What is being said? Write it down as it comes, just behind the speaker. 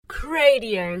Talk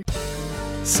Radio.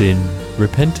 Sin,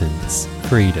 Repentance,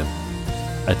 Freedom.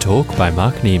 A talk by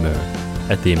Mark Nemo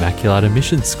at the Immaculata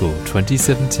Mission School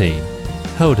 2017,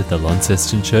 held at the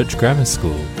Launceston Church Grammar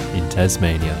School in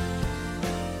Tasmania.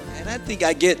 And I think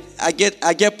I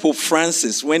get Pope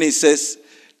Francis when he says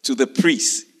to the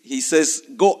priest, he says,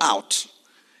 go out,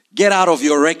 get out of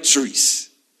your rectories,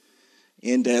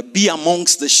 and be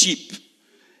amongst the sheep.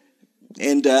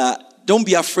 And don't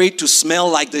be afraid to smell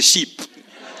like the sheep.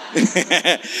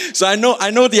 So I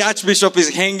know the Archbishop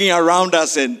is hanging around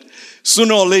us, and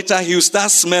sooner or later he'll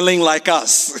start smelling like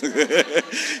us.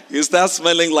 He'll start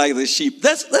smelling like the sheep.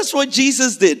 That's what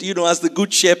Jesus did, as the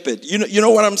good shepherd. You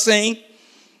know what I'm saying?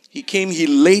 He came, he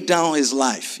laid down his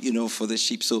life, for the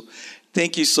sheep. So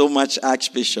thank you so much,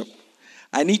 Archbishop.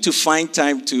 I need to find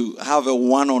time to have a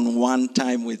one-on-one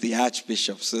time with the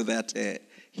Archbishop so that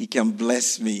he can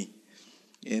bless me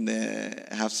and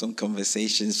have some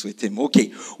conversations with him.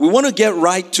 Okay, we want to get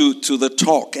right to the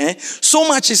talk. So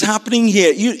much is happening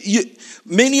here.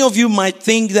 Many of you might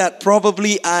think that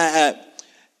probably I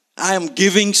am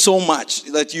giving so much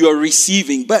that you are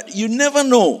receiving, but you never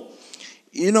know.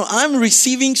 I'm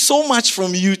receiving so much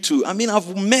from you too. I mean,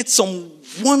 I've met some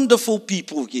wonderful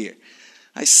people here.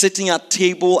 I sitting at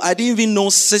table. I didn't even know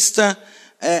sister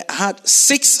had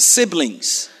 6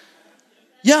 siblings.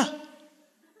 Yeah.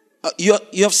 You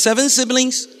have 7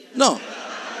 siblings? No.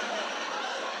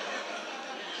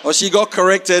 Or she got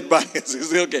corrected by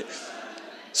okay.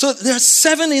 So there are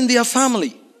 7 in their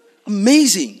family.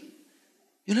 Amazing.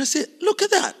 I said, look at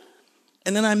that.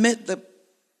 And then I met the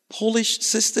Polish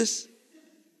sisters.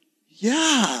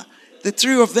 Yeah, the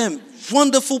 3 of them,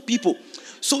 wonderful people.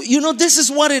 So, this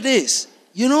is what it is.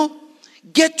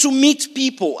 Get to meet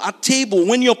people at table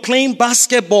when you're playing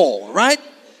basketball, right?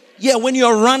 Yeah, when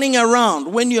you're running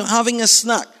around, when you're having a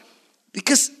snack.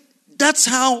 Because that's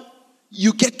how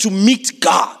you get to meet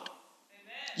God.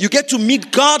 You get to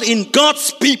meet God in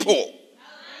God's people.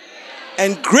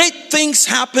 And great things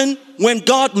happen when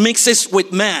God mixes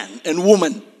with man and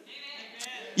woman.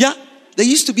 Yeah, there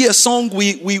used to be a song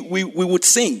we would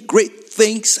sing. Great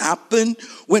things happen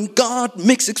when God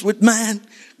mixes with man.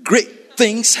 Great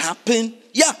things happen.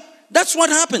 Yeah, that's what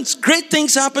happens. Great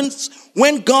things happen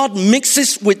when God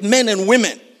mixes with men and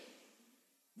women.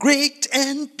 Great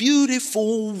and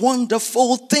beautiful,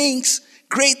 wonderful things.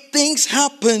 Great things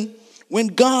happen when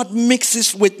God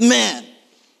mixes with man.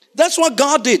 That's what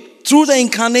God did through the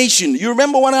incarnation. You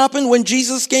remember what happened when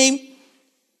Jesus came?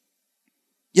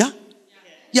 Yeah?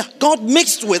 Yeah, God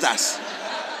mixed with us.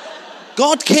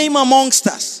 God came amongst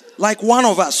us like one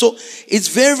of us. So it's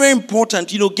very, very important,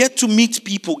 get to meet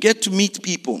people.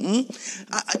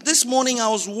 This morning I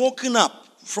was woken up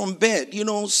from bed.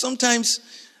 Sometimes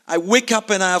I wake up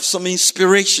and I have some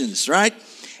inspirations, right?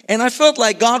 And I felt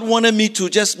like God wanted me to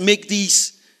just make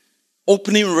these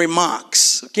opening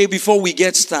remarks, okay, before we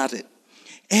get started.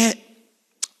 And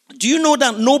do you know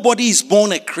that nobody is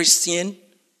born a Christian?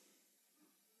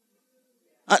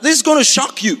 This is going to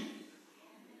shock you.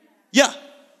 Yeah.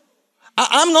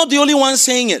 I'm not the only one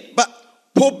saying it, but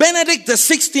Pope Benedict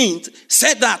XVI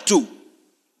said that too.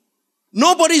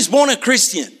 Nobody is born a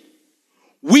Christian.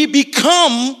 We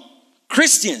become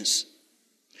Christians.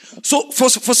 So for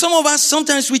some of us,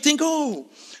 sometimes we think,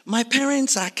 my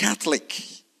parents are Catholic.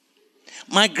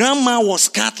 My grandma was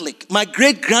Catholic. My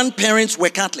great-grandparents were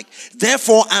Catholic.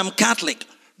 Therefore, I'm Catholic.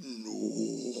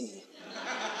 No.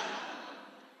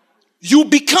 You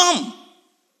become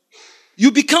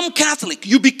Catholic.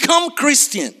 You become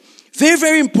Christian. Very,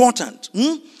 very important.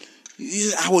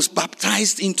 I was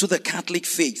baptized into the Catholic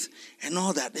faith and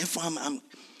all that. Therefore,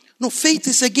 no, faith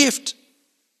is a gift.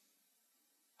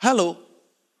 Hello.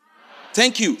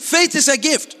 Thank you. Faith is a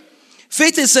gift.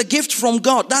 Faith is a gift from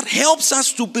God that helps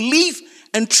us to believe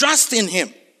and trust in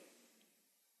Him.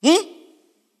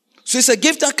 So it's a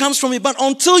gift that comes from Him. But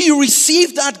until you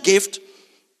receive that gift,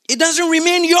 it doesn't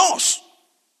remain yours.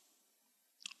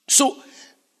 So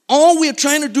all we're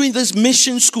trying to do in this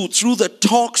mission school, through the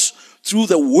talks, through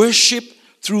the worship,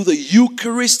 through the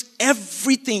Eucharist,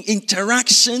 everything,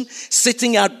 interaction,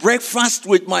 sitting at breakfast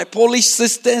with my Polish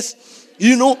sisters,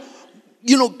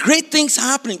 great things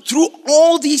happening. Through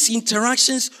all these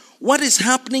interactions, what is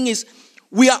happening is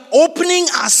we are opening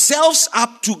ourselves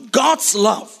up to God's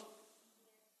love.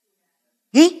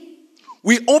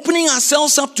 We're opening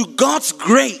ourselves up to God's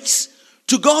grace,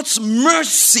 to God's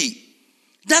mercy.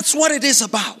 That's what it is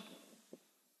about.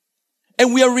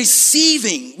 And we are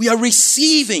receiving.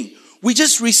 We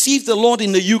just received the Lord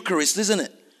in the Eucharist, isn't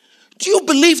it? Do you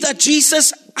believe that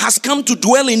Jesus has come to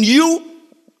dwell in you?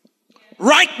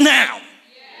 Right now.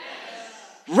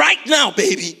 Yes. Right now,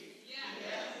 baby.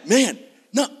 Yes. Man,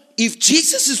 now if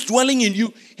Jesus is dwelling in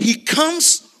you, he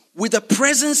comes with the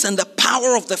presence and the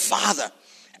power of the Father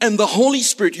and the Holy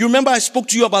Spirit. You remember I spoke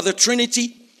to you about the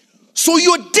Trinity? So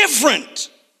you're different.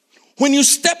 When you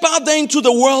step out there into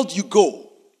the world, you go.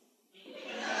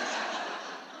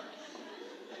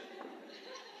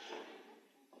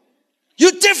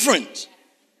 You're different.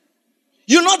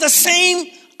 You're not the same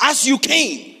as you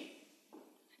came.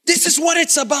 This is what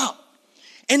it's about.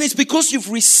 And it's because you've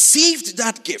received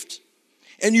that gift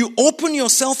and you open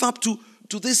yourself up to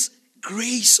this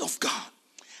grace of God.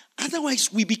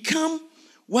 Otherwise, we become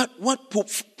what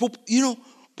Pope,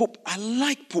 I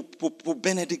like Pope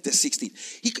Benedict XVI.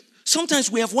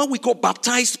 Sometimes we have what we call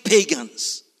baptized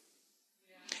pagans.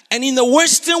 And in the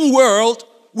Western world,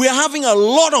 we are having a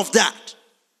lot of that.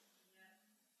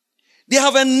 They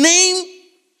have a name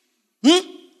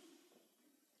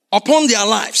upon their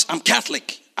lives. I'm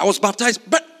Catholic. I was baptized.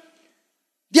 But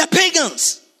they are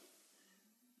pagans.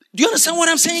 Do you understand what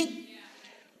I'm saying?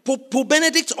 Yeah. Pope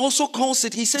Benedict also calls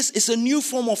it, he says, it's a new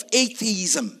form of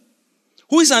atheism.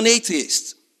 Who is an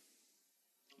atheist?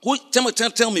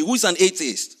 Tell me, who is an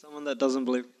atheist? Someone that doesn't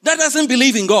believe. That doesn't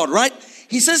believe in God, right?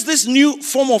 He says this new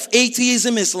form of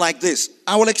atheism is like this.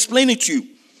 I will explain it to you.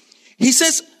 He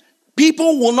says,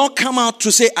 people will not come out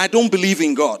to say, I don't believe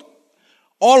in God.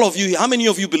 All of you, how many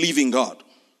of you believe in God?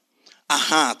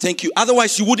 Aha, thank you.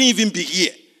 Otherwise, you wouldn't even be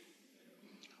here.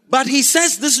 But he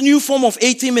says this new form of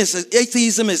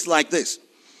atheism is like this.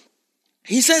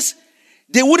 He says,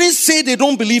 they wouldn't say they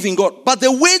don't believe in God, but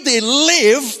the way they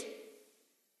live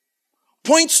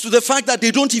points to the fact that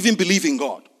they don't even believe in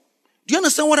God. Do you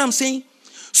understand what I'm saying?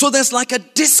 So there's like a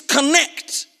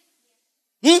disconnect.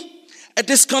 A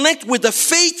disconnect with the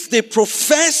faith they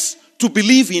profess to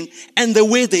believe in and the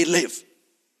way they live.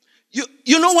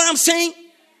 You know what I'm saying?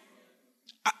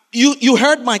 You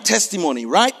heard my testimony,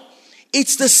 right?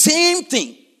 It's the same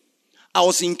thing. I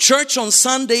was in church on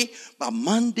Sunday, but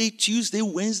Monday, Tuesday,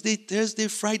 Wednesday, Thursday,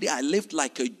 Friday, I lived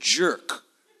like a jerk.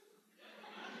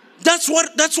 That's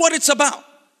what it's about.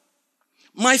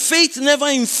 My faith never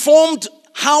informed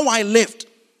how I lived.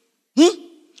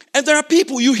 And there are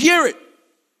people, you hear it.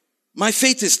 My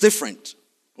faith is different.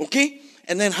 Okay?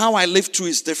 And then how I live too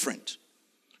is different.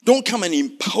 Don't come and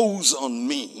impose on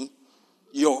me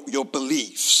your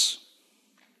beliefs.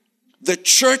 The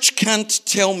church can't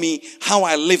tell me how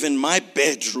I live in my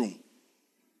bedroom.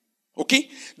 Okay?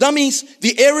 That means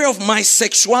the area of my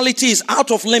sexuality is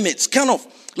out of limits. Kind of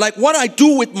like what I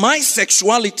do with my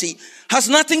sexuality has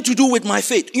nothing to do with my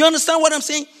faith. You understand what I'm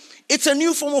saying? It's a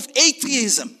new form of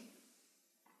atheism.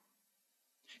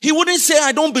 He wouldn't say,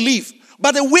 I don't believe.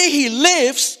 But the way he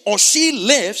lives or she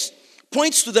lives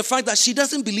points to the fact that she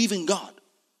doesn't believe in God.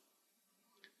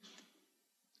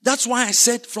 That's why I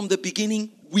said from the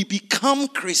beginning, we become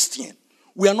Christian.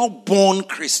 We are not born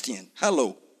Christian.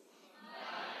 Hello.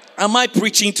 Am I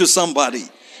preaching to somebody?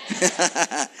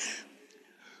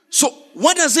 So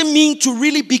what does it mean to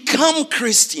really become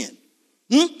Christian?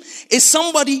 It's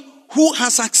somebody who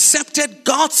has accepted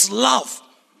God's love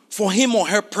for him or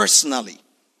her personally.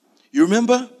 You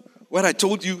remember what I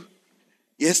told you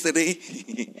yesterday?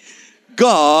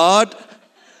 God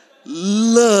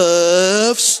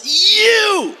loves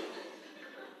you.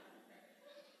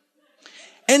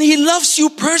 And he loves you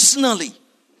personally.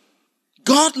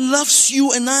 God loves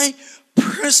you and I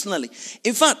personally.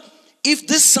 In fact, if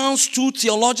this sounds too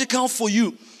theological for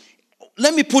you,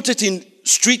 let me put it in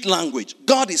street language.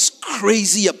 God is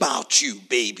crazy about you,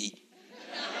 baby.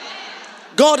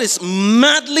 God is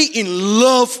madly in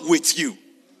love with you.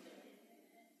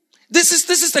 This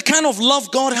is the kind of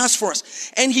love God has for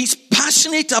us. And he's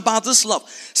passionate about this love,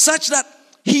 such that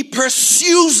he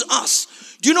pursues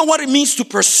us. Do you know what it means to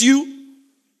pursue?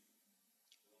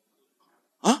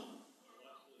 Huh?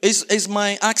 Is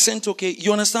my accent okay?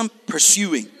 You understand?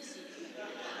 Pursuing.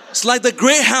 It's like the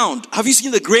greyhound. Have you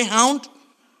seen the greyhound?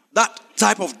 That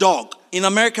type of dog. In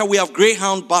America, we have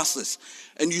greyhound buses.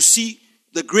 And you see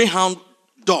the greyhound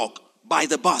dog by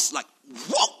the bus. Like,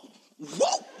 whoa,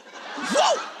 whoa,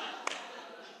 whoa.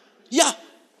 Yeah.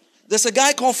 There's a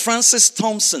guy called Francis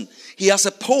Thompson. He has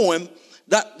a poem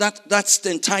that's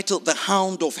entitled The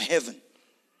Hound of Heaven.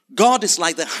 God is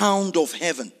like the hound of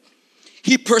heaven.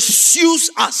 He pursues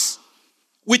us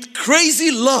with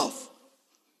crazy love.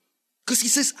 Because he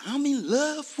says, I'm in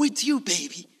love with you,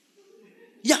 baby.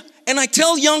 Yeah. And I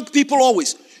tell young people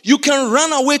always, you can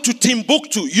run away to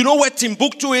Timbuktu. You know where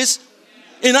Timbuktu is?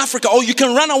 In Africa. Or you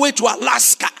can run away to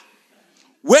Alaska.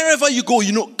 Wherever you go,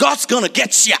 you know, God's going to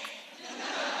get you.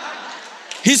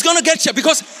 He's going to get you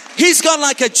because he's got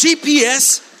like a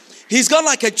GPS. He's got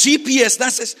like a GPS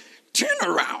that says, turn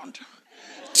around.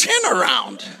 Turn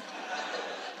around.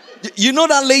 You know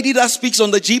that lady that speaks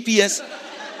on the GPS?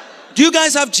 Do you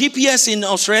guys have GPS in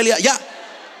Australia? Yeah.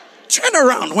 Turn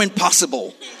around when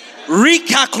possible.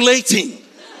 Recalculating.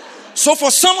 So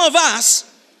for some of us,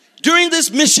 during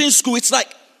this mission school, it's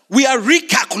like we are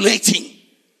recalculating.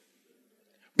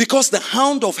 Because the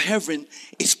hound of heaven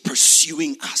is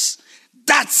pursuing us.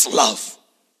 That's love.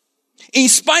 In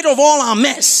spite of all our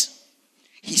mess,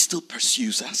 he still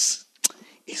pursues us.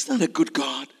 Isn't that a good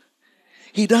God?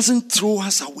 He doesn't throw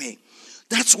us away.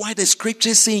 That's why the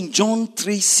scripture say in John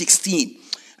 3:16.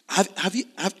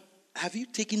 Have you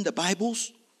taken the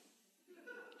Bibles?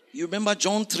 You remember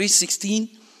John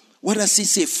 3:16? What does it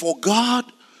say? For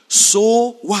God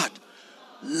so what?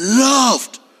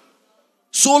 Loved.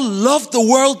 So loved the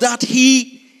world that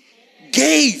he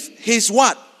gave his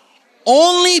what?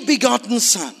 Only begotten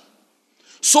Son.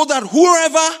 So that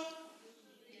whoever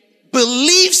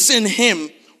believes in him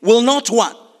will not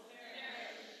what?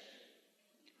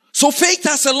 So faith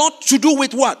has a lot to do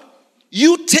with what?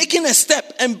 You taking a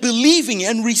step and believing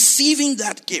and receiving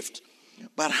that gift,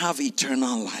 but have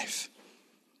eternal life.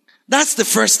 That's the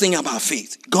first thing about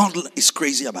faith. God is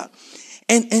crazy about.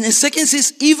 And the second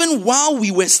says, even while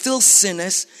we were still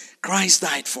sinners, Christ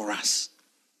died for us.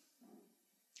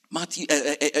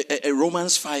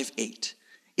 Romans 5:8.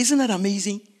 Isn't that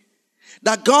amazing?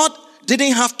 That God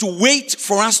didn't have to wait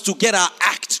for us to get our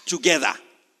act together.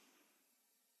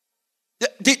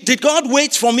 Did God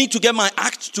wait for me to get my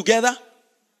act together?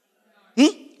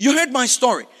 You heard my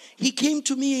story. He came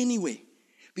to me anyway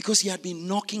because he had been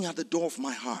knocking at the door of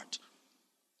my heart.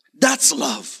 That's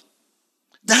love.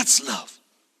 That's love.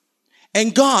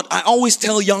 And God, I always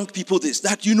tell young people this,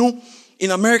 that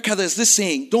in America there's this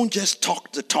saying, don't just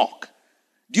talk the talk.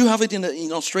 Do you have it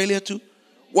in Australia too?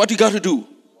 What do you got to do?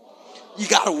 You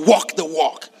got to walk the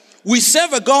walk. We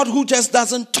serve a God who just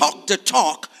doesn't talk the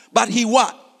talk, but he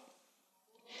what?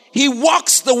 He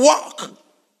walks the walk.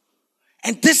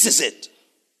 And this is it.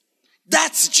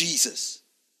 That's Jesus.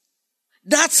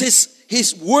 That's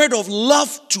his word of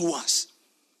love to us.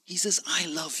 He says, I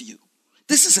love you.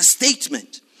 This is a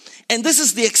statement. And this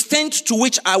is the extent to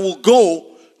which I will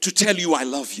go to tell you I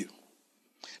love you.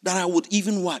 That I would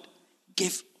even what?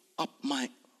 Give up my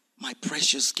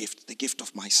precious gift, the gift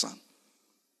of my Son.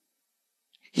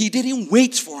 He didn't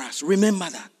wait for us. Remember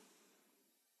that.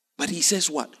 But he says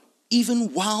what?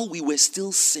 Even while we were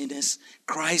still sinners,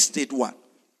 Christ did what?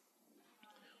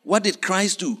 What did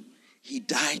Christ do? He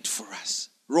died for us.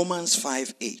 Romans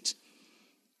 5:8.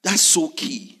 That's so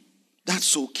key. That's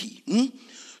so key.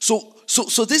 So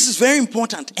this is very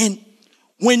important. And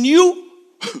when you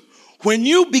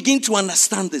begin to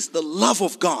understand this, the love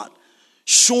of God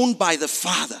shown by the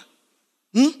Father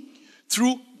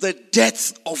through the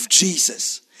death of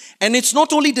Jesus. And it's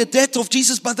not only the death of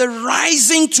Jesus, but the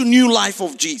rising to new life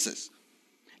of Jesus.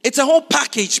 It's a whole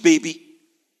package, baby.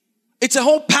 It's a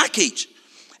whole package.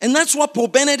 And that's what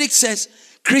Pope Benedict says.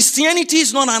 Christianity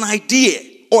is not an idea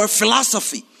or a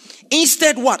philosophy.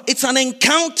 Instead, what? It's an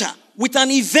encounter with an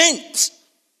event.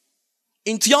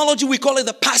 In theology, we call it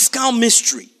the Paschal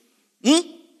mystery.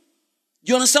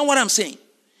 You understand what I'm saying?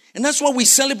 And that's what we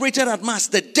celebrated at Mass.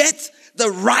 The death, the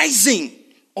rising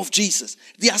of Jesus,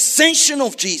 the ascension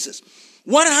of Jesus.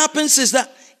 What happens is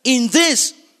that in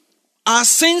this, our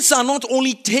sins are not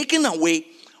only taken away,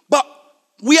 but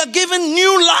we are given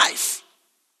new life.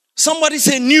 Somebody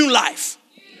say new life.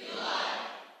 New life.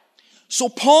 So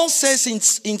Paul says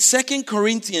in 2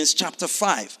 Corinthians chapter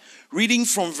 5, reading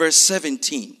from verse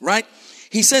 17, right?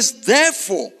 He says,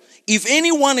 therefore, if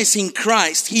anyone is in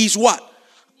Christ, he is what?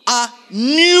 A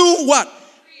new what?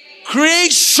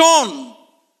 Creation.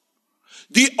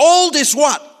 The old is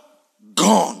what?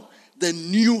 Gone. The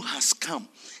new has come.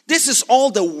 This is all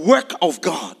the work of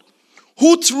God,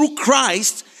 who through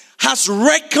Christ has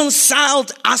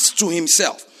reconciled us to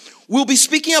himself. We'll be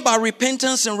speaking about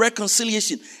repentance and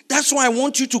reconciliation. That's why I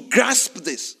want you to grasp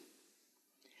this.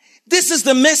 This is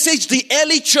the message the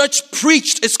early church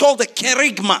preached. It's called the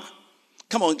kerygma.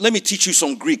 Come on, let me teach you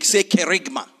some Greek. Say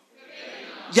kerygma.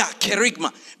 Yeah,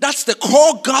 kerygma. That's the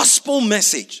core gospel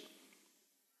message.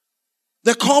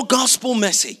 The core gospel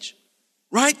message.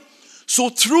 Right? So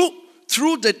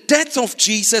through the death of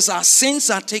Jesus, our sins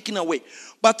are taken away.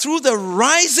 But through the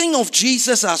rising of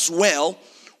Jesus as well,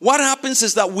 what happens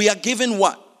is that we are given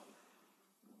what?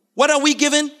 What are we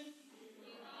given?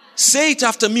 Say it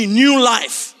after me. New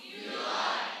life. New life.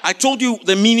 I told you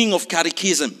the meaning of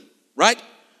catechism, right?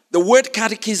 The word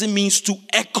catechism means to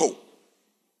echo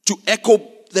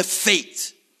the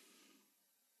faith.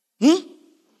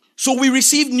 So we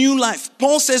receive new life.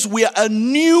 Paul says we are a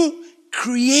new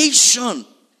creation.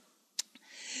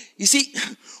 You see,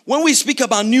 When we speak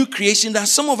about new creation, there are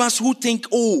some of us who think,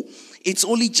 oh, it's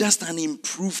only just an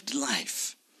improved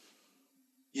life.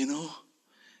 You know,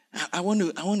 I want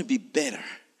to be better.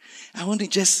 I want to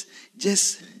just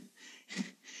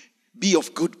be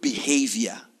of good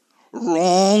behavior.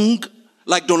 Wrong.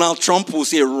 Like Donald Trump will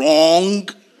say, wrong.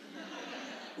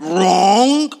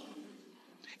 Wrong.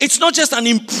 It's not just an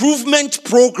improvement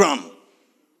program.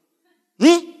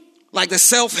 Like the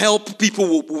self-help people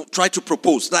will try to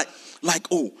propose. Like,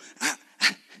 oh,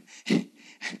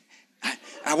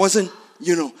 I wasn't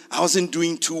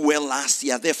doing too well last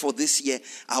year. Therefore, this year,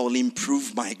 I will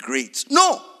improve my grades.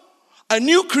 No. A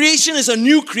new creation is a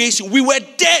new creation. We were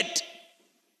dead.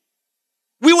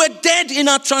 We were dead in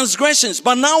our transgressions.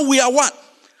 But now we are what?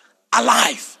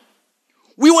 Alive.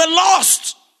 We were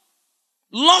lost.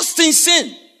 Lost in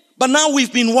sin. But now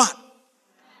we've been what?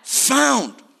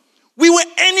 Found. We were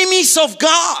enemies of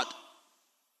God.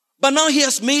 But now he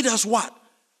has made us what?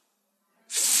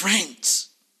 Friends.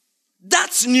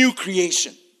 That's new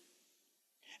creation.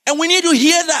 And we need to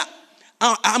hear that.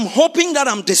 I'm hoping that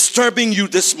I'm disturbing you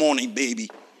this morning, baby.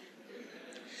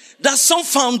 There's some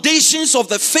foundations of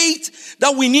the faith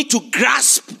that we need to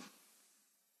grasp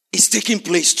is taking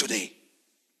place today.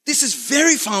 This is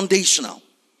very foundational.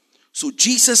 So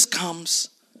Jesus comes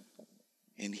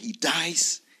and he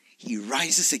dies, he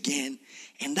rises again,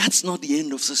 and that's not the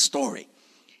end of the story.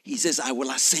 He says, I will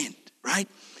ascend, right?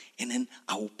 And then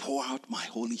I will pour out my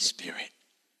Holy Spirit.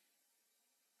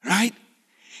 Right?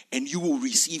 And you will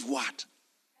receive what?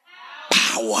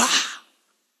 Power.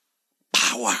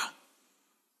 Power.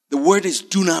 The word is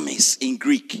dunamis in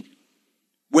Greek,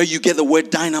 where you get the word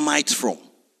dynamite from.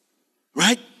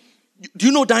 Right? Do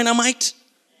you know dynamite?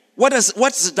 What's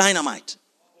the dynamite?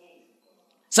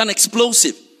 It's an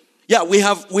explosive. Yeah, we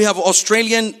have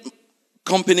Australian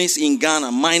companies in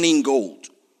Ghana mining gold.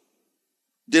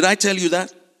 Did I tell you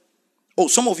that? Oh,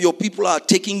 some of your people are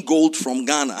taking gold from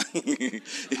Ghana.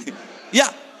 Yeah.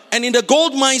 And in the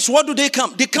gold mines, what do they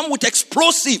come? They come with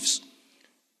explosives.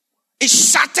 It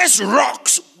shatters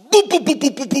rocks. Boom, boom, boom,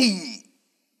 boom, boom, boom.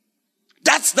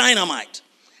 That's dynamite.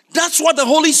 That's what the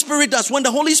Holy Spirit does. When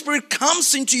the Holy Spirit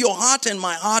comes into your heart and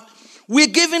my heart, we're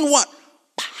given what?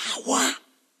 Power.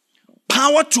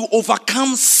 Power to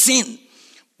overcome sin.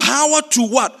 Power to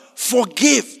what?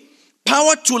 Forgive.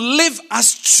 Power to live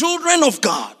as children of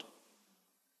God.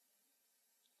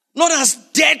 Not as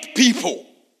dead people,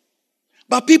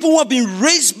 but people who have been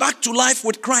raised back to life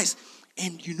with Christ.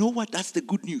 And you know what? That's the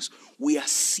good news. We are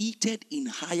seated in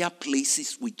higher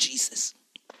places with Jesus.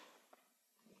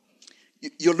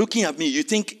 You're looking at me. You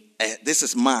think, this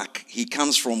is Mark. He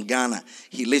comes from Ghana.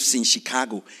 He lives in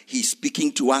Chicago. He's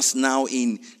speaking to us now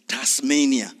in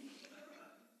Tasmania.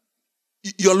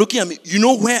 You're looking at me. You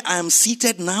know where I am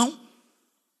seated now?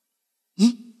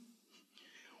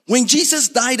 When Jesus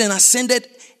died and ascended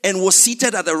and was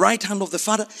seated at the right hand of the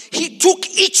Father, he took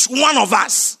each one of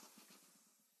us.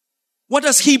 What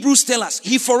does Hebrews tell us?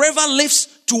 He forever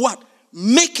lives to what?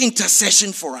 Make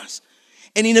intercession for us.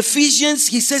 And in Ephesians,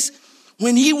 he says,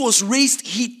 when he was raised,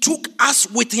 he took us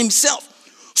with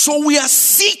himself. So we are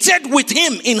seated with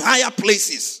him in higher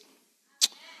places.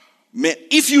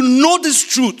 If you know this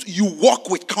truth, you walk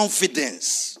with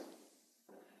confidence.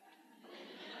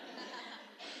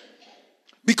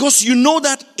 Because you know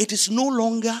that it is no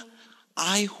longer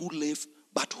I who live,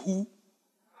 but who?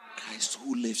 Christ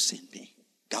who lives in me.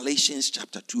 Galatians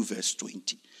chapter 2 verse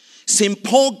 20. St.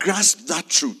 Paul grasped that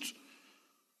truth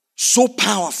so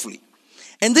powerfully.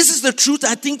 And this is the truth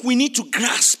I think we need to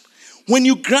grasp. When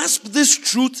you grasp this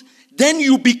truth, then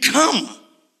you become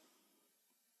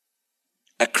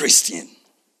a Christian.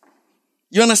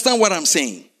 You understand what I'm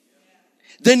saying?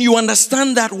 Then you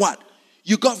understand that what?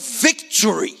 You got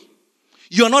victory.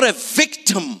 You are not a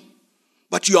victim,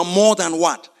 but you are more than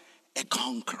what? A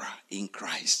conqueror in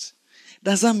Christ.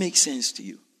 Does that make sense to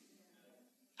you?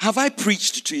 Have I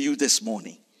preached to you this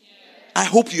morning? I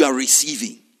hope you are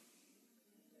receiving.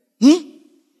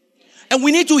 And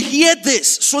we need to hear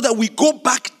this so that we go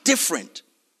back different.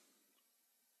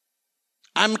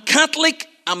 I'm Catholic,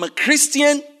 I'm a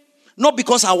Christian, not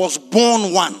because I was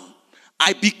born one.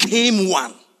 I became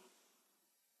one.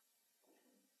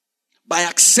 By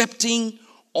accepting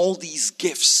all these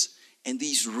gifts and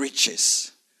these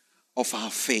riches of our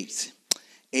faith.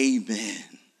 Amen.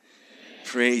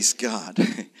 Praise God.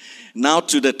 Now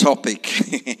to the topic.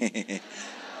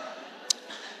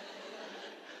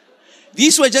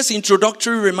 These were just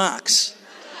introductory remarks.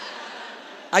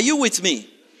 Are you with me?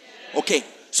 Okay.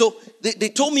 So they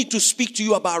told me to speak to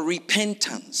you about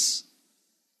repentance.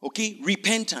 Okay?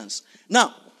 Repentance.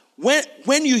 Now,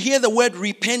 when you hear the word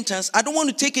repentance, I don't want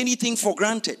to take anything for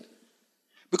granted.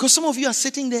 Because some of you are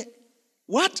sitting there.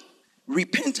 What?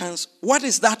 Repentance. What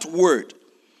is that word?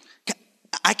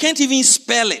 I can't even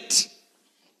spell it.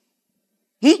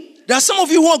 There are some of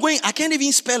you who are going, I can't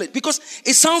even spell it because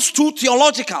it sounds too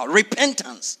theological.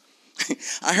 Repentance.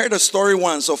 I heard a story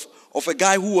once of a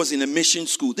guy who was in a mission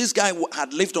school. This guy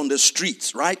had lived on the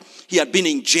streets, right? He had been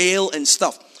in jail and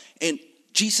stuff. And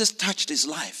Jesus touched his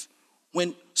life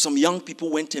when some young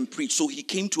people went and preached. So he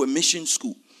came to a mission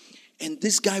school. And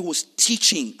this guy was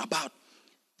teaching about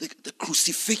the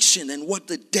crucifixion and what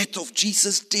the death of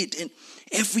Jesus did and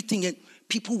everything. And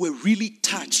people were really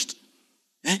touched.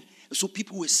 So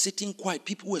people were sitting quiet.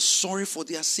 People were sorry for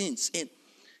their sins. And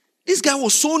this guy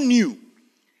was so new.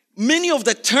 Many of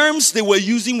the terms they were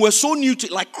using were so new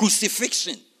to, like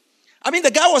crucifixion. I mean,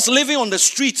 the guy was living on the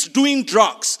streets doing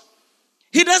drugs.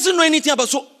 He doesn't know anything about.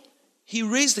 So he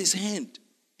raised his hand.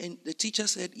 And the teacher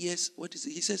said, yes, what is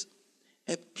it? He says,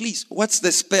 please, what's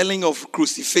the spelling of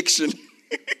crucifixion?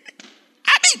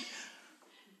 I mean,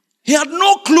 he had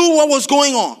no clue what was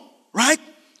going on, right?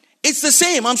 It's the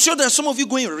same. I'm sure there are some of you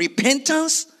going,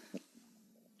 repentance?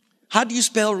 How do you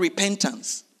spell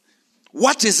repentance?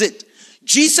 What is it?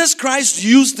 Jesus Christ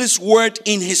used this word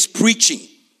in his preaching.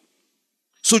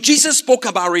 So Jesus spoke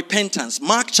about repentance.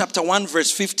 Mark chapter 1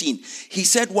 verse 15. He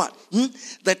said what?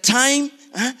 The time,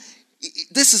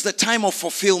 this is the time of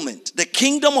fulfillment. The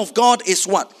kingdom of God is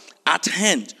what? At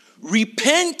hand.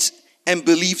 Repent and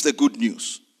believe the good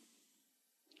news.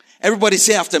 Everybody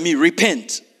say after me,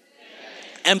 repent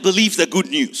and believe the good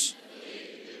news.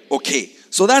 Okay,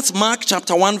 so that's Mark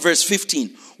chapter 1 verse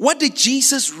 15. What did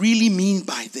Jesus really mean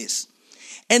by this?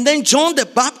 And then John the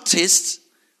Baptist,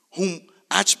 whom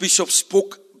Archbishop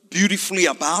spoke beautifully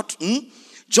about,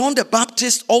 John the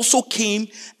Baptist also came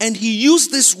and he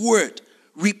used this word,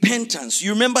 repentance.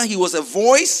 You remember he was a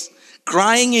voice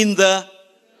crying in the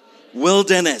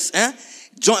wilderness.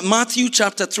 Matthew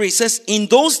chapter 3 says, in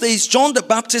those days John the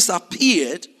Baptist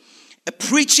appeared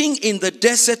preaching in the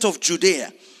desert of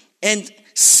Judea and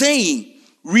saying,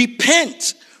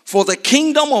 repent, for the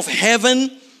kingdom of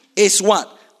heaven is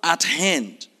what? At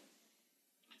hand.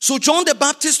 So John the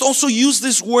Baptist also used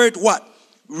this word what?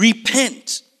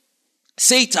 Repent.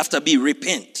 Say it after me,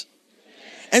 repent.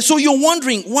 And so you're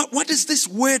wondering, what is this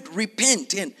word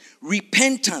repent and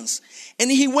repentance? And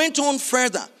he went on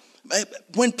further.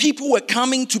 When people were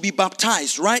coming to be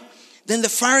baptized, right? Then the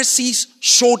Pharisees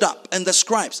showed up and the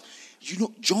scribes. You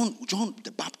know, John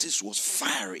the Baptist was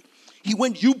fiery. He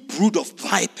went, you brood of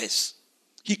vipers.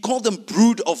 He called them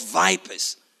brood of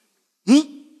vipers.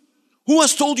 Who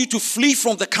has told you to flee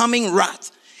from the coming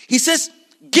wrath? He says,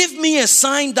 give me a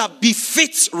sign that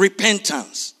befits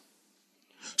repentance.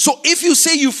 So if you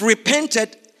say you've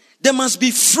repented, there must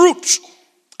be fruit.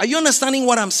 Are you understanding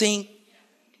what I'm saying?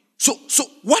 So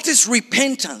what is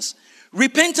repentance?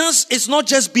 Repentance is not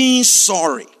just being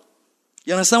sorry.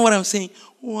 You understand what I'm saying?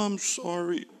 Oh, I'm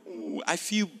sorry. Oh, I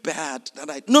feel bad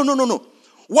that No.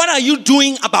 What are you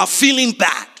doing about feeling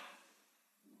bad?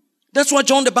 That's what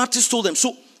John the Baptist told them.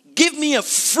 So give me a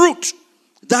fruit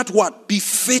that what?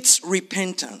 Befits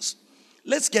repentance.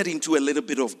 Let's get into a little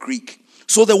bit of Greek.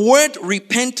 So the word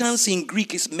repentance in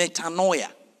Greek is metanoia.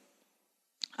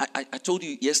 I told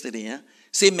you yesterday, yeah?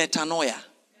 Say metanoia.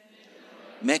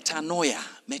 Metanoia.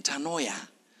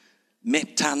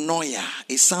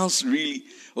 It sounds really,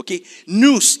 okay.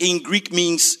 Nous in Greek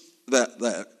means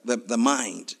the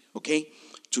mind, okay,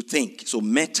 to think. So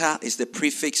meta is the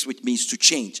prefix which means to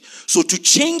change. So to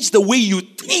change the way you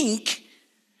think,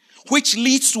 which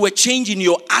leads to a change in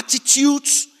your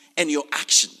attitudes and your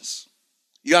actions.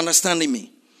 You understanding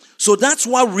me? So that's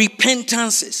what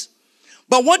repentance is.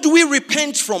 But what do we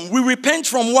repent from? We repent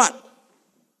from what?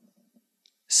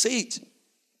 Say it.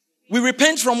 We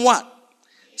repent from what?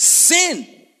 Sin.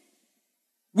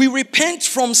 We repent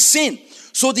from sin.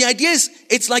 So the idea is,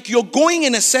 it's like you're going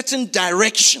in a certain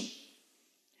direction.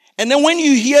 And then when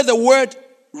you hear the word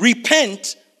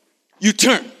repent, you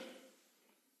turn.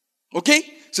 Okay?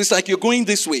 So it's like you're going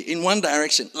this way in one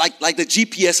direction. Like the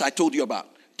GPS I told you about.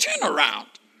 Turn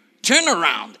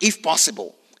around if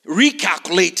possible.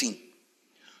 Recalculating.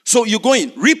 So you're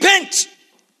going, repent.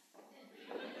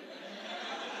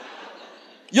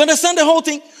 You understand the whole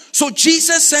thing? So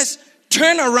Jesus says,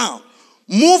 turn around.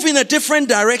 Move in a different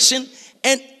direction.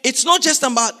 And it's not just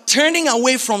about turning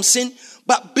away from sin,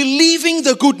 but believing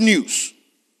the good news.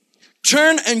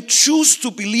 Turn and choose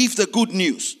to believe the good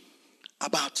news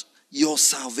about your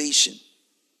salvation.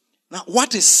 Now,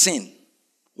 what is sin?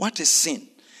 What is sin?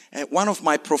 One of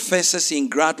my professors in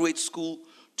graduate school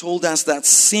told us that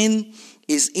sin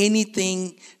is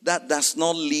anything that does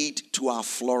not lead to our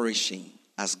flourishing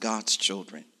as God's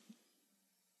children.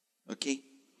 Okay?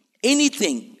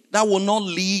 anything that will not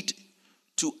lead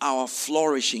to our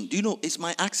flourishing. Do you know, is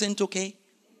my accent okay?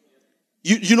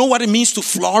 You know what it means to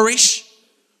flourish?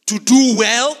 To do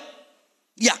well?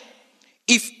 Yeah.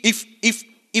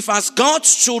 If as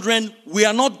God's children we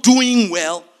are not doing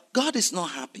well, God is not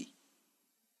happy.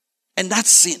 And that's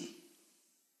sin.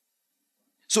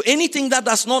 So anything that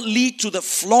does not lead to the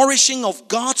flourishing of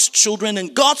God's children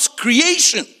and God's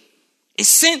creation is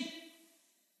sin.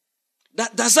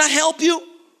 Does that help you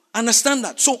understand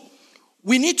that? So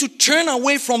we need to turn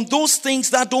away from those things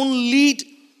that don't lead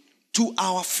to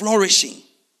our flourishing.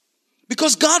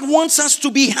 Because God wants us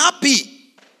to be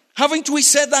happy. Haven't we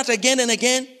said that again and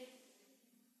again?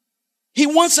 He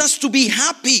wants us to be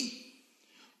happy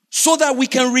so that we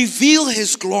can reveal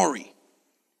His glory.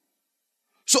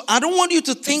 So I don't want you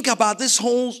to think about this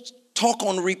whole talk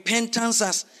on repentance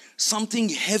as something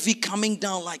heavy coming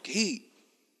down like, hey,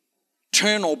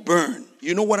 turn or burn.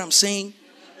 You know what I'm saying?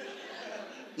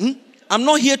 I'm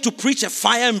not here to preach a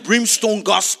fire and brimstone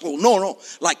gospel. No.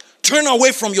 Like, turn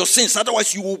away from your sins.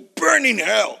 Otherwise, you will burn in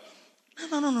hell.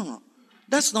 No.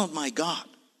 That's not my God.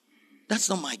 That's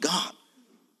not my God.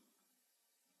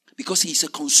 Because He's a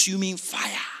consuming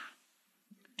fire.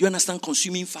 Do you understand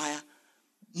consuming fire?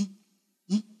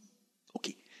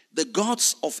 Okay. The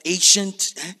gods of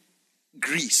ancient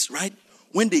Greece, right?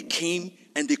 When they came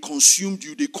and they consumed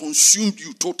you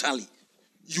totally.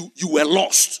 You were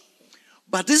lost.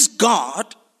 But this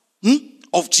God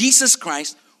of Jesus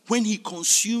Christ, when He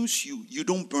consumes you, you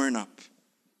don't burn up.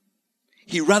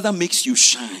 He rather makes you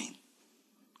shine.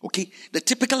 Okay, the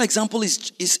typical example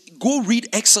is go read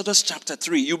Exodus chapter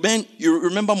 3. You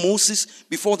remember Moses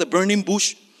before the burning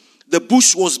bush? The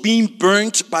bush was being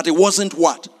burnt, but it wasn't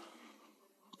what?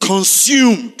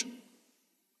 Consumed.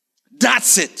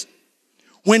 That's it.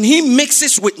 When He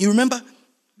mixes with, you remember?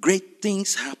 Great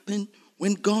things happen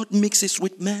when God mixes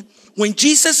with man. When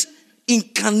Jesus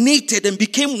incarnated and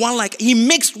became one like, He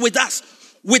mixed with us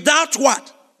without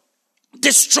what?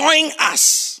 Destroying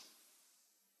us.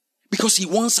 Because He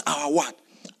wants our what?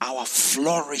 Our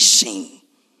flourishing.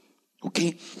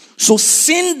 Okay? So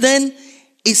sin then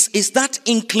is that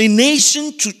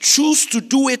inclination to choose to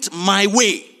do it my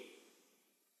way.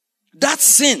 That's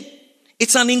sin.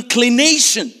 It's an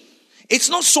inclination. It's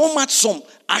not so much some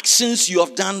actions you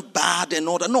have done bad and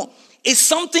all that. No. It's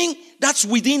something that's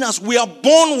within us. We are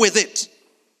born with it.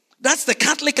 That's the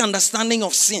Catholic understanding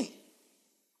of sin.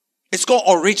 It's called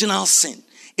original sin.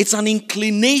 It's an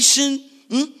inclination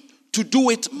to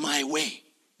do it my way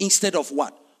instead of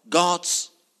what? God's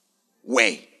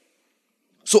way.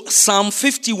 So Psalm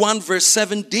 51 verse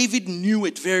 7, David knew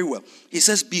it very well. He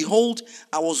says, behold,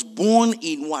 I was born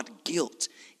in what? Guilt.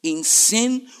 In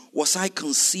sin was I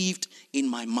conceived in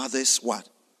my mother's what?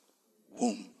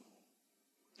 Womb.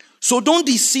 So don't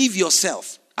deceive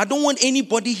yourself. I don't want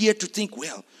anybody here to think,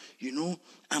 well,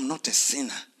 I'm not a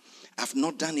sinner. I've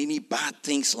not done any bad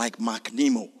things like Mark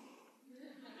Nemo.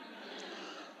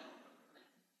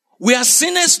 We are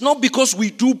sinners not because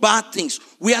we do bad things.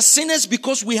 We are sinners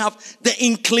because we have the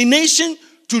inclination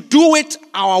to do it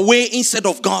our way instead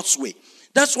of God's way.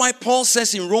 That's why Paul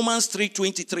says in Romans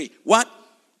 3:23, what?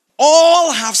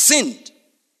 All have sinned.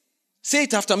 Say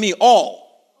it after me.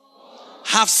 All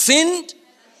have sinned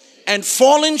and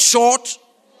fallen short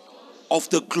of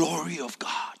the glory of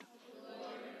God.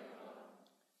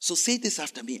 So say this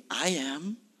after me. I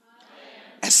am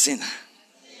a sinner.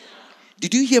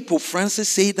 Did you hear Pope Francis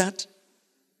say that?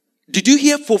 Did you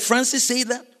hear Pope Francis say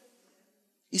that?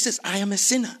 He says, I am a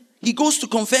sinner. He goes to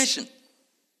confession.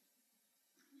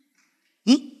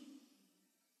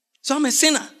 So I'm a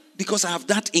sinner because I have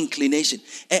that inclination.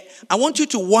 I want you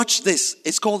to watch this.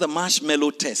 It's called the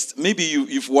marshmallow test. Maybe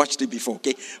you've watched it before,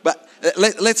 okay? But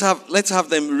let's have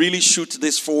them really shoot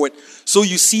this forward so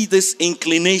you see this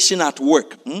inclination at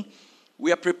work.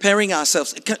 We are preparing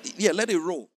ourselves. Let it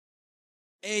roll.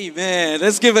 Amen.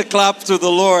 Let's give a clap to the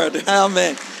Lord.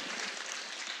 Amen.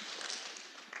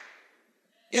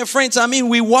 Yeah, friends,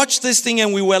 we watched this thing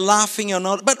and we were laughing and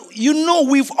all, but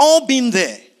we've all been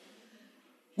there.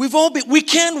 We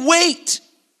can't wait.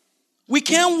 We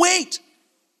can't wait.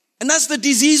 And that's the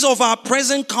disease of our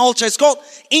present culture. It's called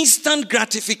instant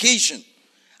gratification.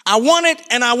 I want it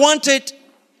and I want it.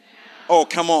 Oh,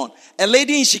 come on. A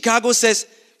lady in Chicago says,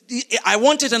 I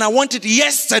want it and I want it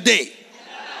yesterday.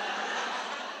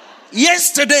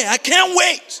 Yesterday. I can't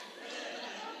wait.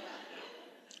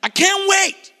 I can't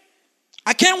wait.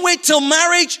 I can't wait till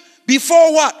marriage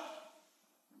before what?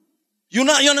 You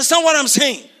understand what I'm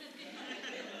saying?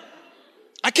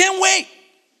 I can't wait.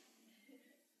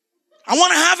 I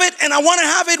want to have it and I want to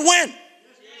have it when?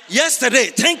 Yesterday.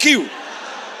 Thank you.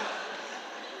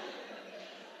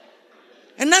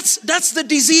 And that's the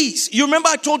disease. You remember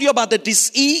I told you about the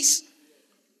disease?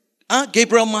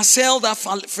 Gabriel Marcel, that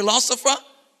philosopher.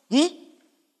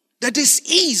 The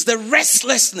disease, the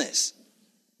restlessness.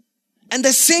 And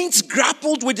the saints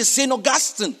grappled with the St.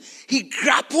 Augustine. He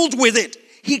grappled with it.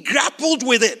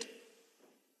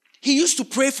 He used to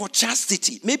pray for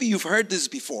chastity. Maybe you've heard this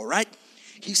before, right?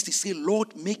 He used to say,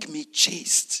 Lord, make me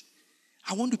chaste.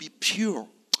 I want to be pure.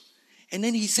 And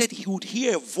then he said he would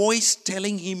hear a voice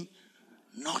telling him,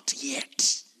 not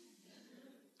yet.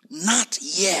 Not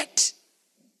yet.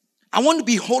 I want to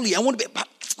be holy. I want to be, but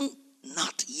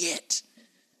not yet.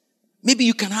 Maybe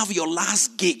you can have your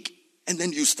last gig and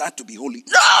then you start to be holy.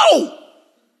 No!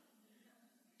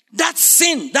 That's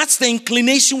sin. That's the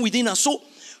inclination within us. So,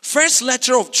 first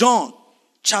letter of John,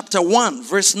 chapter 1,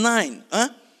 verse 9.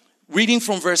 Reading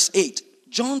from verse 8.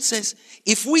 John says,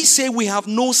 if we say we have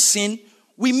no sin,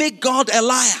 we make God a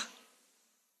liar.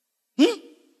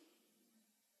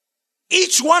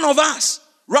 Each one of us,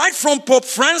 right from Pope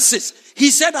Francis,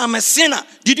 he said, I'm a sinner.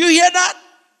 Did you hear that?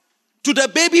 To the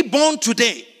baby born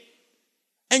today.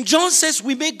 And John says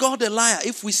we make God a liar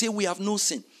if we say we have no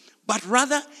sin. But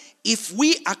rather, if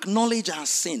we acknowledge our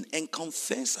sin and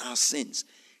confess our sins,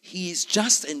 he is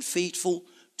just and faithful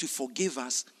to forgive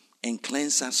us and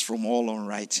cleanse us from all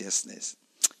unrighteousness.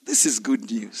 This is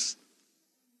good news.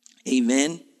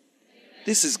 Amen.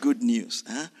 This is good news.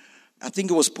 I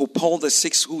think it was Pope Paul VI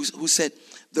who said,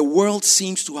 the world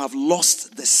seems to have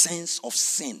lost the sense of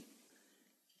sin.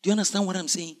 Do you understand what I'm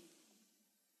saying?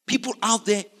 People out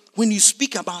there, when you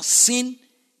speak about sin,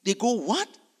 they go, what?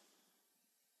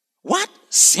 What?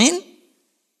 Sin?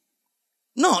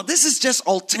 No, this is just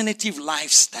alternative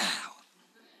lifestyle.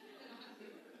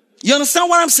 You understand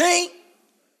what I'm saying?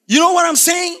 You know what I'm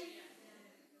saying?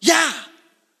 Yeah.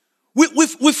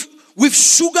 We've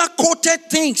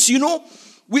sugar-coated things, you know.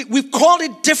 We've called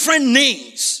it different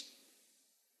names.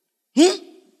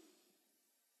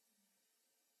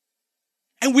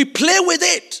 And we play with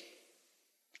it.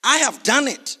 I have done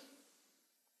it.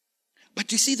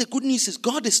 But you see, the good news is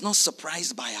God is not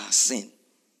surprised by our sin.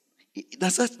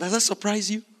 Does that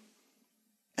surprise you?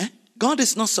 God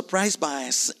is not surprised by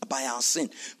our sin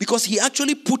because he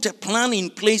actually put a plan in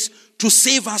place to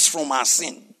save us from our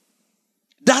sin.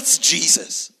 That's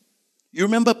Jesus. You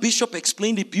remember Bishop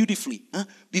explained it beautifully.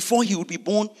 Before he would be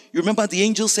born, you remember the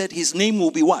angel said his name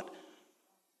will be what?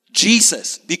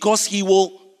 Jesus. Because he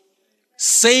will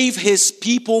save his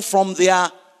people from their...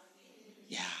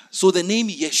 Yeah. So the name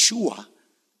Yeshua,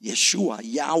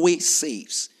 Yahweh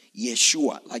saves.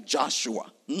 Yeshua, like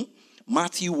Joshua.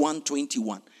 Matthew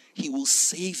 1:21. He will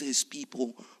save his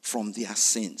people from their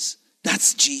sins.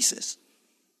 That's Jesus.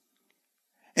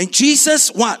 And Jesus,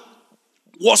 what?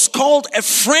 Was called a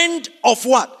friend of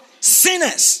what?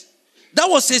 Sinners. That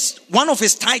was one of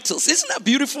his titles. Isn't that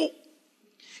beautiful?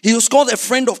 He was called a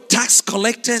friend of tax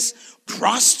collectors,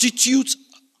 prostitutes.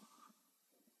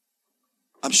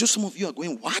 I'm sure some of you are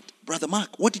going, what? Brother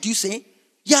Mark, what did you say?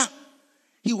 Yeah.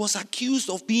 He was accused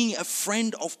of being a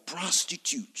friend of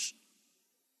prostitutes,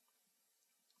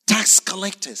 tax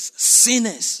collectors,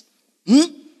 sinners,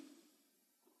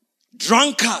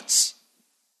 drunkards.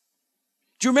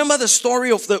 Do you remember the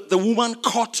story of the woman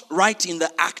caught right in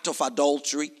the act of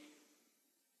adultery?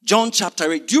 John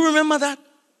chapter 8. Do you remember that?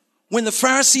 When the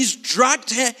Pharisees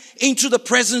dragged her into the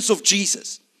presence of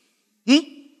Jesus.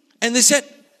 And they said,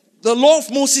 the law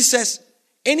of Moses says,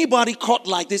 anybody caught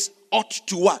like this ought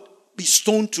to what? Be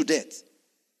stoned to death.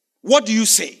 What do you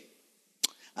say?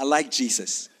 I like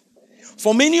Jesus.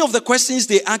 For many of the questions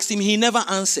they asked him, he never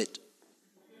answered.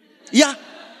 Yeah.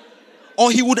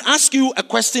 Or he would ask you a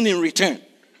question in return.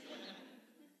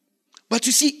 But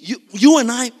you see, you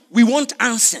and I, we want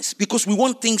answers because we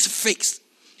want things fixed.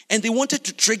 And they wanted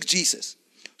to trick Jesus.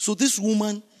 So this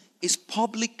woman is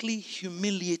publicly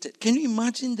humiliated. Can you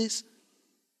imagine this?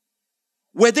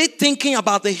 Were they thinking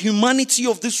about the humanity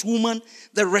of this woman,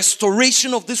 the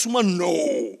restoration of this woman?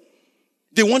 No.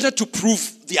 They wanted to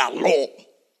prove their law.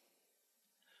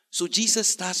 So Jesus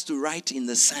starts to write in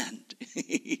the sand.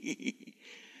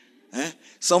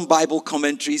 Some Bible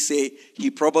commentaries say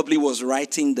he probably was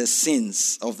writing the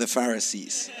sins of the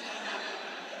Pharisees.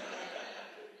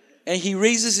 And he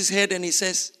raises his head and he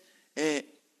says,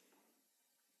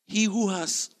 he who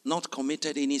has not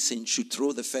committed any sin should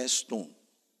throw the first stone.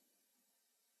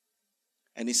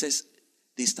 And he says,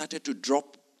 they started to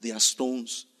drop their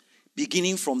stones,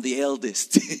 beginning from the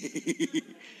eldest.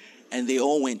 And they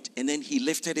all went. And then he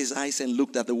lifted his eyes and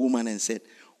looked at the woman and said,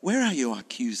 where are your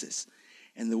accusers?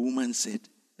 And the woman said,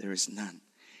 there is none.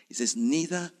 He says,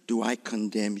 neither do I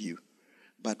condemn you.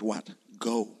 But what?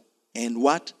 Go. And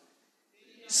what?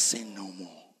 Sin no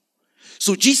more.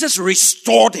 So Jesus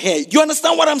restored her. You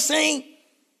understand what I'm saying?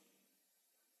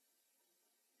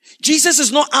 Jesus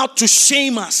is not out to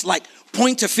shame us, like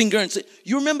point a finger and say,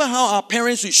 you remember how our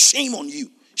parents would shame on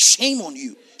you, shame on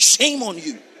you, shame on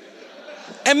you.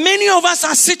 And many of us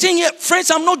are sitting here. Friends,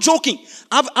 I'm not joking.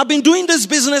 I've been doing this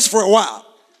business for a while.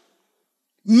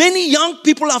 Many young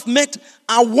people I've met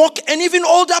are walking, and even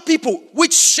older people,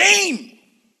 with shame.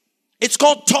 It's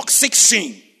called toxic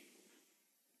shame.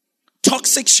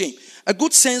 Toxic shame. A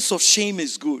good sense of shame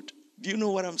is good. Do you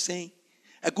know what I'm saying?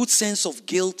 A good sense of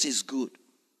guilt is good.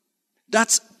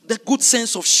 That's the good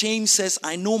sense of shame says,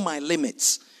 I know my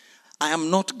limits. I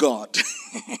am not God.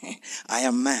 I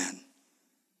am man.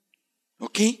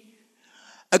 Okay?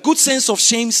 A good sense of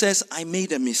shame says, I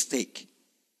made a mistake.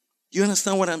 You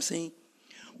understand what I'm saying?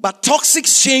 But toxic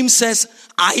shame says,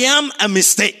 I am a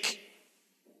mistake.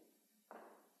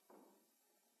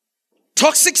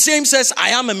 Toxic shame says, I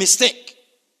am a mistake.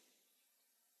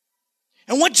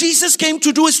 And what Jesus came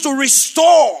to do is to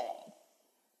restore.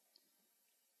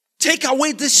 Take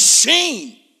away this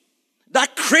shame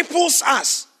that cripples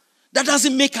us, that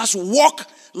doesn't make us walk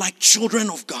like children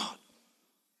of God.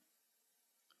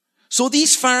 So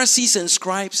these Pharisees and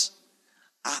scribes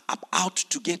are out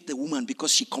to get the woman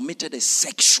because she committed a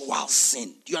sexual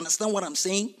sin. Do you understand what I'm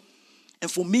saying?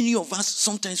 And for many of us,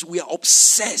 sometimes we are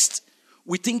obsessed.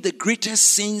 We think the greatest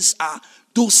sins are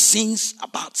those sins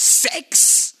about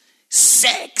sex.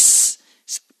 Sex.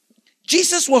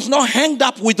 Jesus was not hanged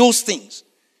up with those things.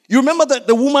 You remember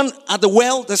the woman at the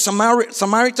well, the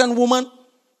Samaritan woman?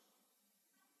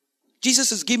 Jesus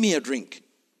says, give me a drink.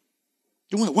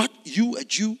 You want what? You, a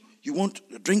Jew, you want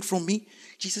a drink from me?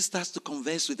 Jesus starts to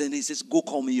converse with her and he says, go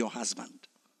call me your husband.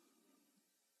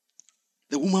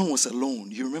 The woman was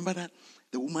alone. You remember that?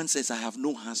 The woman says, I have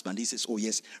no husband. He says, oh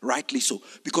yes, rightly so.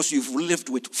 Because you've lived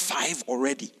with 5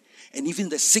 already. And even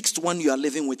the 6th one you are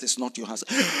living with is not your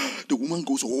husband. The woman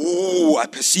goes, oh, I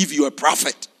perceive you a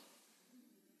prophet.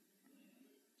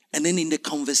 And then in the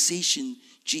conversation,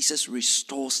 Jesus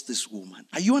restores this woman.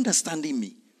 Are you understanding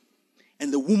me?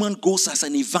 And the woman goes as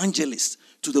an evangelist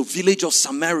to the village of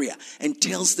Samaria and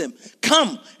tells them,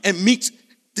 come and meet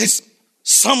this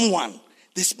someone,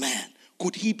 this man.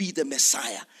 Could he be the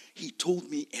Messiah? He told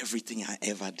me everything I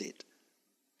ever did.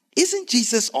 Isn't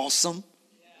Jesus awesome?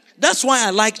 That's why I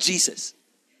like Jesus.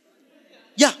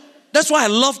 Yeah, that's why I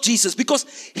love Jesus. Because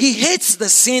he hates the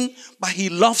sin, but he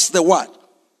loves the what?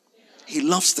 He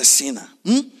loves the sinner.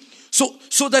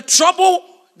 So the trouble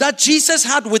that Jesus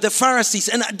had with the Pharisees,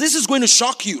 and this is going to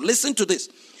shock you. Listen to this.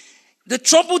 The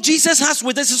trouble Jesus has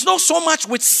with this is not so much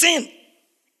with sin,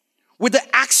 with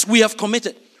the acts we have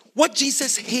committed. What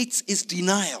Jesus hates is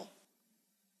denial.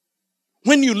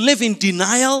 When you live in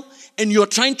denial and you're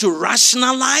trying to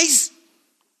rationalize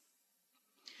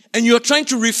and you're trying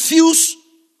to refuse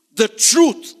the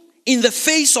truth in the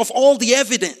face of all the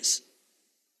evidence.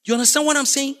 You understand what I'm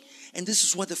saying? And this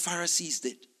is what the Pharisees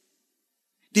did.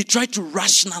 They tried to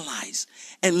rationalize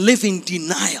and live in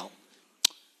denial.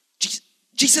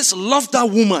 Jesus loved that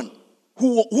woman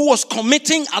who was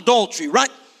committing adultery, right?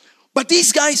 But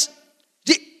these guys,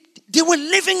 they were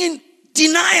living in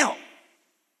denial.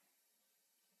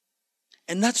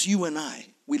 And that's you and I.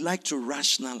 We like to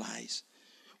rationalize.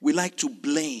 We like to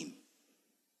blame.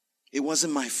 It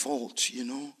wasn't my fault, you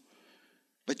know.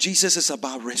 But Jesus is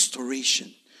about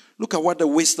restoration. Look at what the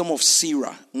wisdom of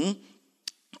Sirach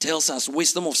tells us.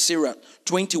 Wisdom of Sirach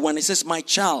 21. It says, my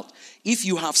child, if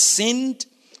you have sinned,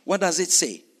 what does it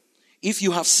say? If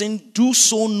you have sinned, do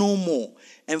so no more.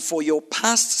 And for your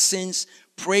past sins,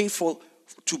 pray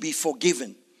to be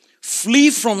forgiven. Flee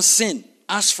from sin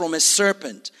as from a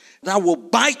serpent that will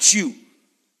bite you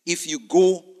if you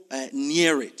go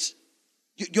near it.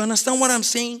 You understand what I'm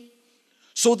saying?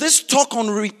 So this talk on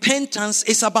repentance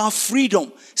is about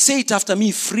freedom. Say it after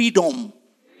me, freedom.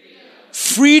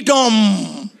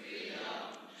 Freedom.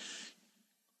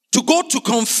 To go to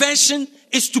confession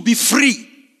is to be free.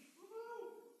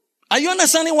 Are you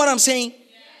understanding what I'm saying?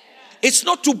 It's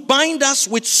not to bind us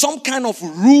with some kind of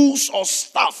rules or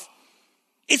stuff.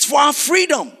 It's for our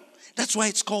freedom. That's why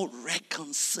it's called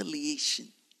reconciliation.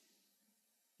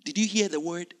 Did you hear the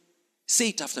word? Say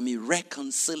it after me,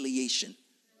 reconciliation.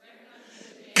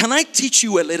 Can I teach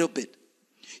you a little bit?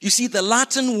 You see, the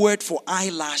Latin word for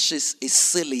eyelashes is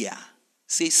cilia.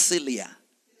 Say cilia.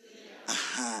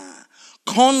 Aha.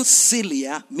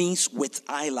 Concilia means with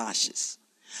eyelashes.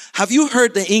 Have you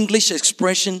heard the English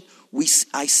expression,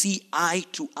 I see eye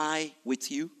to eye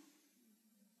with you?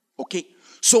 Okay.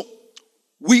 So,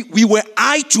 we were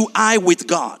eye to eye with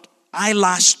God.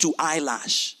 Eyelash to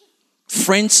eyelash.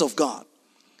 Friends of God.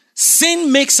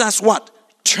 Sin makes us what?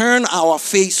 turn our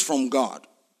face from God.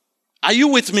 Are you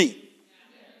with me?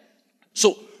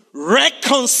 So,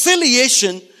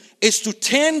 reconciliation is to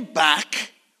turn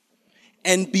back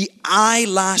and be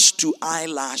eyelash to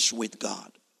eyelash with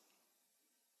God.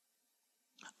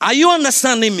 Are you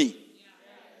understanding me?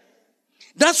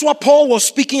 That's what Paul was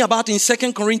speaking about in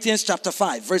 2 Corinthians chapter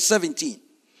 5, verse 17.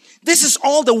 This is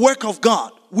all the work of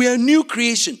God. We are a new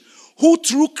creation who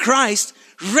through Christ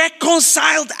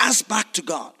reconciled us back to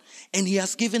God. And he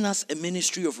has given us a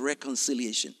ministry of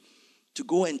reconciliation to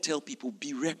go and tell people,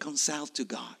 be reconciled to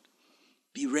God.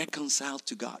 Be reconciled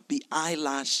to God. Be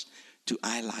eyelash to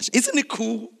eyelash. Isn't it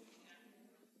cool?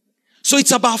 So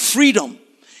it's about freedom.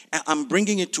 I'm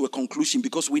bringing it to a conclusion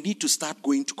because we need to start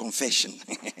going to confession.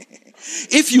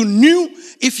 If you knew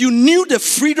the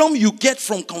freedom you get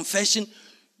from confession,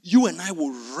 you and I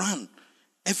will run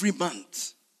every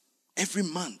month.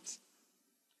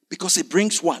 Because it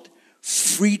brings what?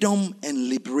 Freedom and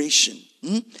liberation.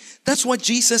 That's what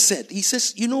Jesus said. He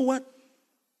says, you know what?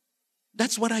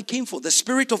 That's what I came for. The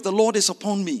Spirit of the Lord is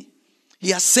upon me. He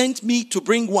has sent me to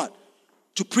bring what?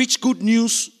 To preach good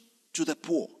news to the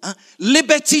poor.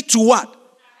 Liberty to what?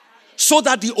 So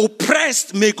that the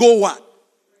oppressed may go what?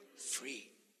 Free.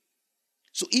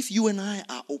 So if you and I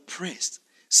are oppressed,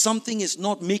 something is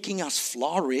not making us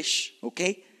flourish,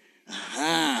 okay?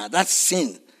 That's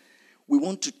sin. We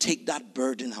want to take that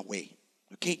burden away,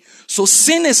 okay? So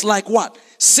sin is like what?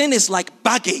 Sin is like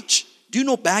baggage. Do you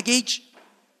know baggage?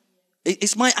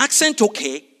 Is my accent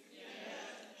okay? Yes.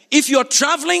 If you're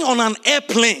traveling on an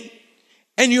airplane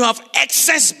and you have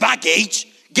excess baggage,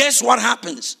 guess what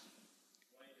happens?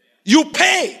 You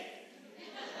pay.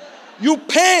 You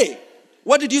pay.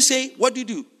 What did you say? What do you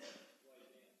do?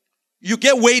 You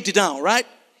get weighed down, right?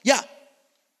 Yeah.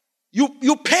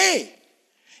 You pay.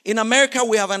 In America,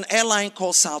 we have an airline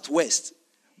called Southwest.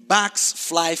 Bags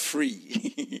fly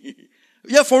free.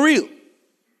 Yeah, for real.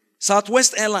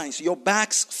 Southwest Airlines, your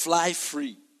bags fly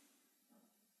free.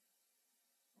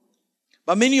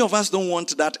 But many of us don't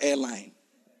want that airline.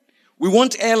 We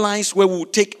want airlines where we'll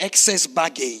take excess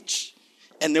baggage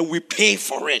and then we pay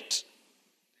for it.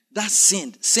 That's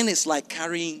sin. Sin is like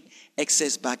carrying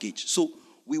excess baggage. So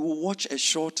we will watch a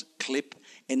short clip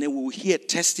and then we will hear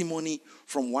testimony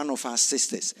from one of our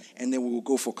sisters. And then we will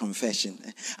go for confession.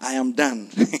 I am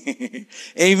done.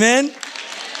 Amen?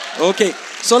 Okay.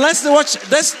 So let's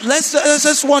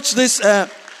just watch this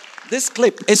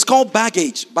clip. It's called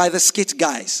Baggage by the Skit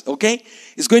Guys. Okay?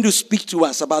 It's going to speak to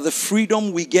us about the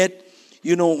freedom we get,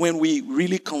 when we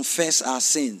really confess our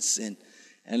sins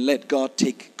and let God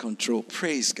take control.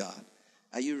 Praise God.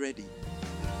 Are you ready?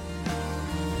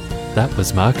 That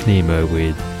was Mark Nemo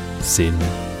with Sin,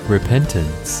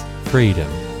 Repentance,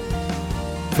 Freedom.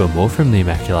 For more from the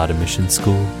Immaculata Mission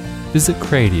School, visit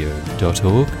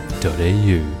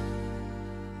cradio.org.au.